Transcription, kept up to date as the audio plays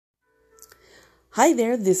Hi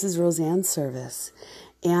there, this is Roseanne Service,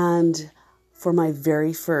 and for my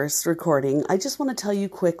very first recording, I just want to tell you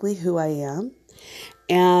quickly who I am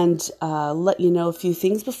and let you know a few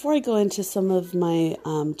things before I go into some of my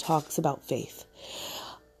talks about faith.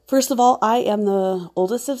 First of all, I am the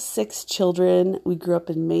oldest of 6 children. We grew up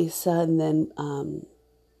in Mesa and then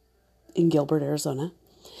in Gilbert, Arizona.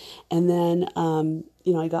 And then,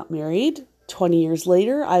 I got married. 20 years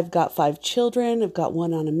later, I've got 5 children. I've got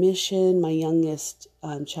one on a mission. My youngest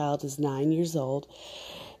child is 9 years old.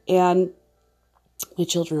 And my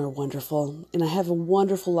children are wonderful. And I have a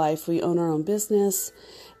wonderful life. We own our own business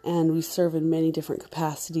and we serve in many different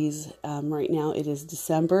capacities. Right now it is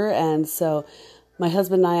December. And so my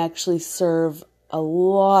husband and I actually serve a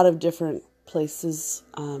lot of different places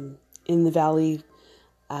in the valley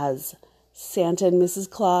as Santa and Mrs.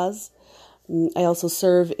 Claus. I also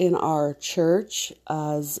serve in our church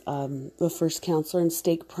as the first counselor in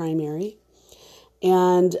stake primary.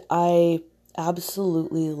 And I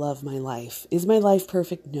absolutely love my life. Is my life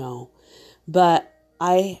perfect? No. But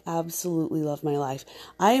I absolutely love my life.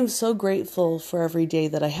 I am so grateful for every day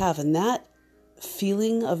that I have. And that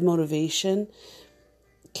feeling of motivation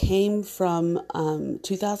came from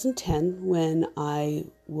 2010 when I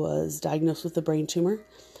was diagnosed with a brain tumor.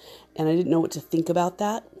 And I didn't know what to think about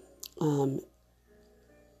that.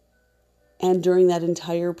 And during that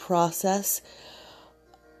entire process,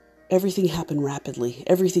 everything happened rapidly.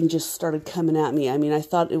 Everything just started coming at me. I mean, I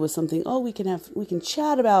thought it was something, we can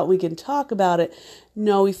chat about, we can talk about it.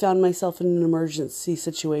 No, we found myself in an emergency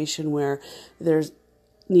situation where there's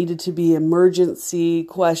needed to be emergency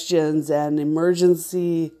questions and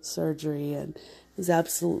emergency surgery. And it was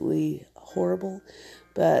absolutely horrible.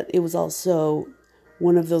 But it was also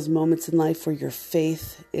one of those moments in life where your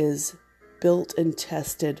faith is built and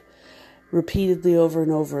tested repeatedly over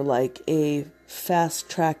and over, like a fast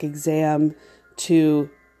track exam to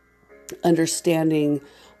understanding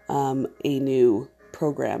a new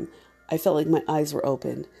program. I felt like my eyes were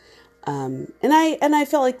opened. And I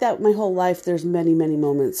felt like that my whole life. There's many, many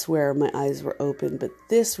moments where my eyes were open, but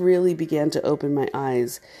this really began to open my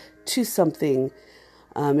eyes to something.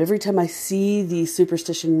 Every time I see the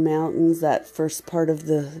Superstition Mountains, that first part of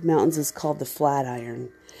the mountains is called the Flatiron.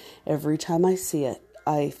 Every time I see it,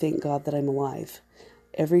 I thank God that I'm alive.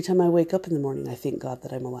 Every time I wake up in the morning, I thank God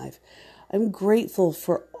that I'm alive. I'm grateful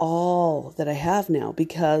for all that I have now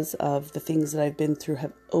because of the things that I've been through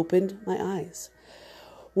have opened my eyes.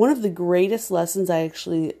 One of the greatest lessons I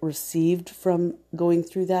actually received from going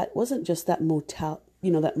through that wasn't just that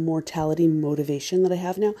that mortality motivation that I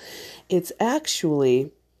have now. It's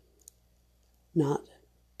actually not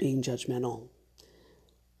being judgmental.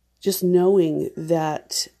 Just knowing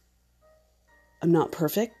that I'm not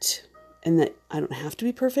perfect and that I don't have to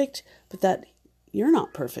be perfect, but that you're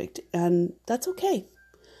not perfect. And that's okay.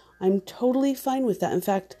 I'm totally fine with that. In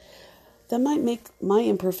fact, that might make my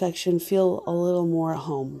imperfection feel a little more at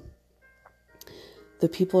home. The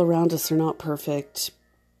people around us are not perfect.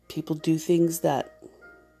 People do things that,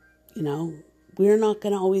 we're not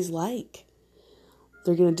going to always like.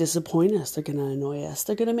 They're going to disappoint us. They're going to annoy us.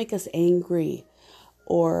 They're going to make us angry.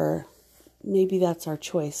 Or maybe that's our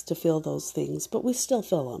choice to feel those things, but we still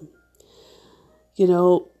feel them.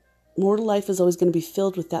 Mortal life is always going to be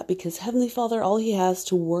filled with that because Heavenly Father, all He has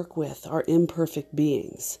to work with are imperfect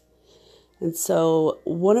beings. And so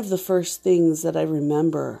one of the first things that I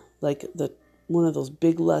remember, one of those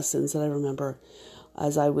big lessons that I remember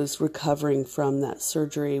as I was recovering from that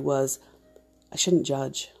surgery was I shouldn't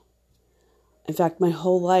judge. In fact, my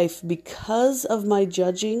whole life, because of my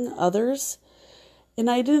judging others, and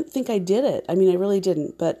I didn't think I did it. I mean, I really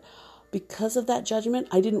didn't. But because of that judgment,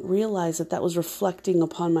 I didn't realize that was reflecting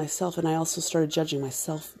upon myself. And I also started judging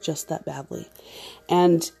myself just that badly.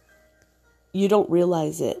 And you don't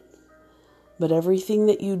realize it. But everything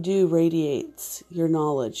that you do radiates your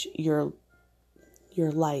knowledge, your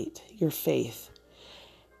light, your faith,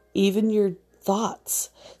 even your thoughts.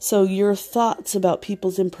 So your thoughts about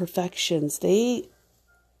people's imperfections, they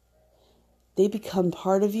become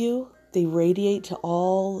part of you. They radiate to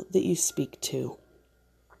all that you speak to.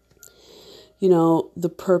 The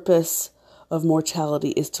purpose of mortality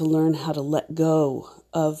is to learn how to let go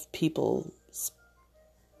of people's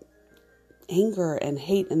anger and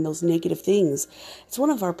hate and those negative things. It's one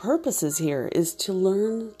of our purposes here is to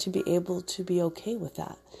learn to be able to be okay with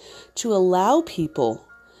that. To allow people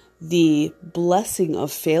the blessing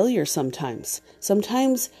of failure sometimes.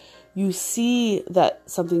 Sometimes you see that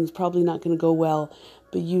something's probably not going to go well,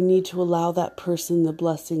 but you need to allow that person the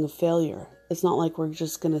blessing of failure. It's not like we're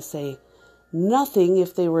just going to say, nothing.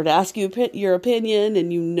 If they were to ask you your opinion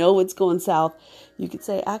and you know it's going south, you could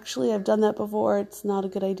say, actually, I've done that before. It's not a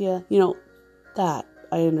good idea. That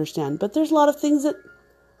I understand. But there's a lot of things that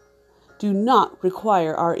do not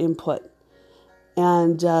require our input.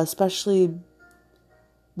 And especially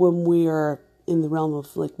when we are in the realm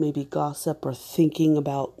of like maybe gossip or thinking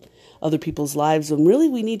about other people's lives, when really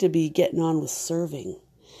we need to be getting on with serving.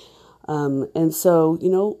 And so,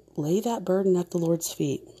 lay that burden at the Lord's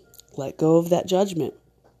feet. Let go of that judgment.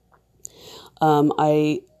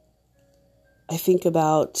 I think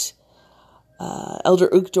about Elder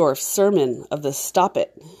Uchtdorf's sermon of the stop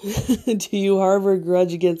it. Do you harbor a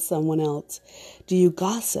grudge against someone else? Do you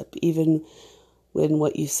gossip even when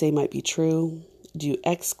what you say might be true? Do you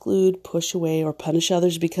exclude, push away, or punish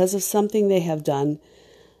others because of something they have done?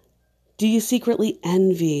 Do you secretly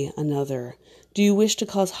envy another? Do you wish to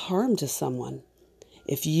cause harm to someone?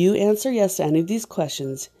 If you answer yes to any of these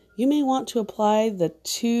questions, you may want to apply the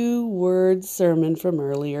 2-word sermon from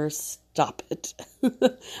earlier, stop it.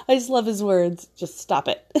 I just love his words, just stop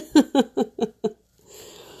it.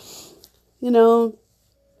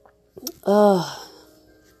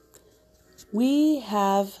 We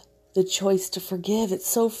have the choice to forgive. It's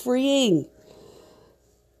so freeing.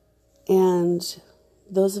 And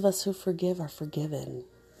those of us who forgive are forgiven.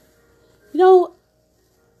 You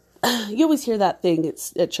always hear that thing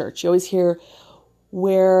at church. You always hear,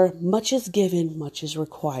 where much is given, much is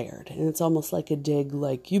required. And it's almost like a dig,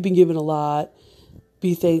 like, you've been given a lot,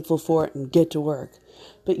 be thankful for it and get to work.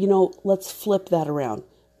 But let's flip that around.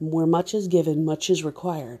 Where much is given, much is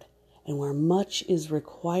required. And where much is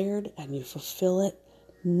required and you fulfill it,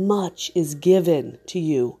 much is given to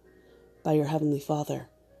you by your Heavenly Father.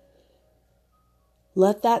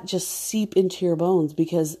 Let that just seep into your bones,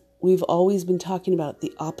 because we've always been talking about it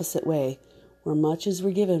the opposite way. Where much is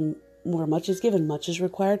given, much is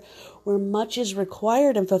required. Where much is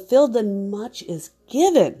required and fulfilled, then much is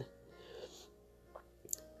given.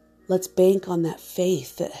 Let's bank on that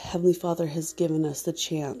faith that Heavenly Father has given us the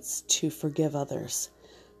chance to forgive others.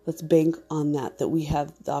 Let's bank on that we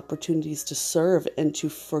have the opportunities to serve and to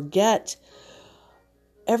forget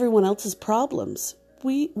everyone else's problems.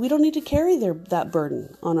 We don't need to carry that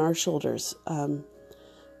burden on our shoulders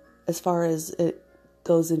as far as it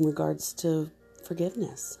goes in regards to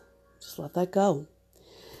forgiveness. Just let that go.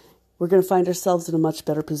 We're going to find ourselves in a much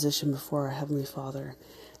better position before our Heavenly Father.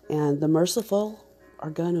 And the merciful are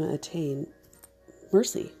going to attain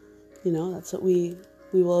mercy. That's what we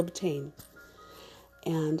will obtain.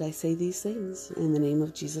 And I say these things in the name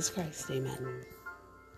of Jesus Christ. Amen.